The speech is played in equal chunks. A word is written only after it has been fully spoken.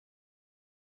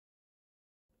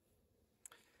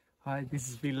Hi, this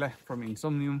is Ville from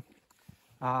INSOMNIUM.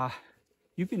 Uh,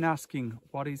 you've been asking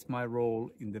what is my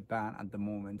role in the band at the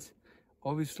moment.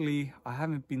 Obviously, I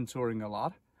haven't been touring a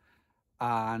lot,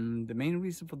 and the main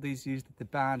reason for this is that the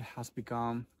band has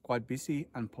become quite busy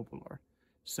and popular.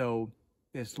 So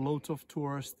there's loads of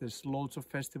tours, there's loads of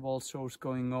festival shows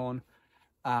going on,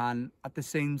 and at the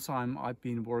same time, I've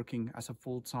been working as a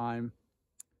full-time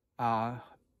uh,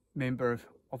 member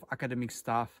of academic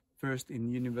staff, first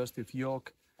in University of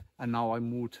York, and now I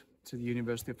moved to the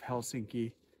University of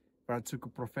Helsinki, where I took a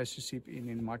professorship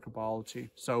in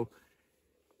microbiology. So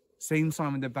same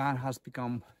time the band has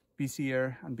become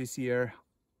busier and busier,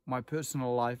 my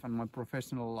personal life and my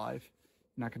professional life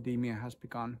in academia has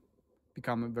become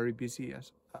very busy at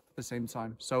the same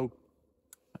time. So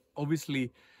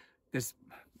obviously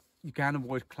you can't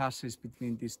avoid clashes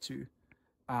between these two.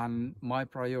 And my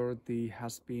priority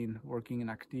has been working in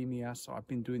academia, so I've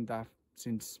been doing that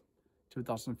since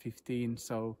 2015.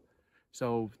 So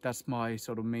that's my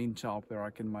sort of main job where I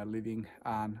get my living,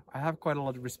 and I have quite a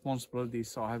lot of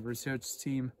responsibilities. So I have a research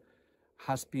team,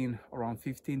 has been around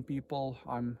 15 people.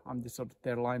 I'm the sort of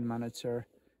their line manager,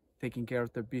 taking care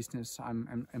of their business.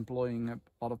 I'm employing a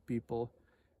lot of people,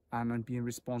 and I'm being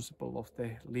responsible of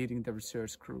leading the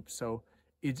research group. So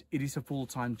it is a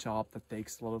full-time job that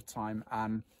takes a lot of time,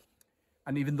 and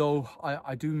even though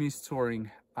I do miss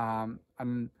touring,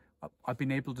 I've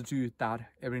been able to do that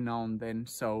every now and then.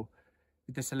 So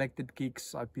with the selected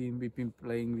gigs, we've been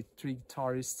playing with 3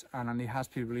 guitarists, and it has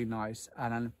been really nice.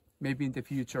 And maybe in the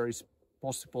future it's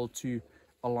possible to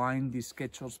align these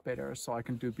schedules better, so I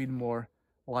can do a bit more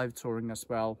live touring as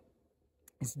well.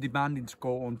 It's demanding to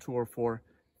go on tour for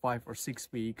 5 or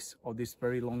 6 weeks or this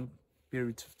very long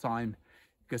periods of time,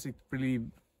 because it really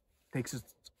takes a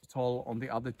toll on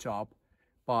the other job.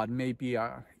 But maybe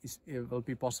it will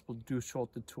be possible to do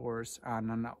shorter tours,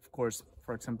 and of course,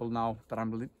 for example, now that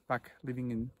I'm back living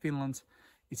in Finland,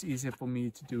 it's easier for me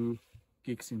to do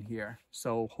gigs in here.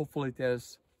 So hopefully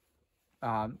there's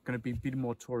going to be a bit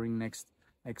more touring next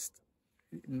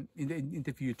in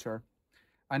the future.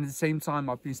 And at the same time,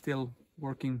 I've been still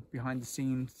working behind the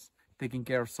scenes, taking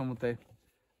care of some of the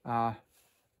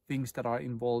things that are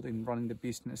involved in running the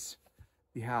business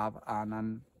we have,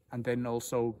 and then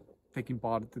also taking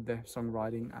part to the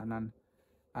songwriting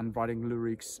and writing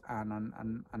lyrics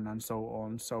and so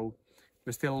on. So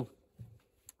we're still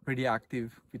pretty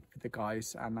active with the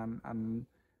guys, and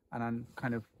I'm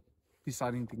kind of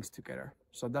deciding things together.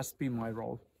 So that's been my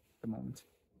role at the moment.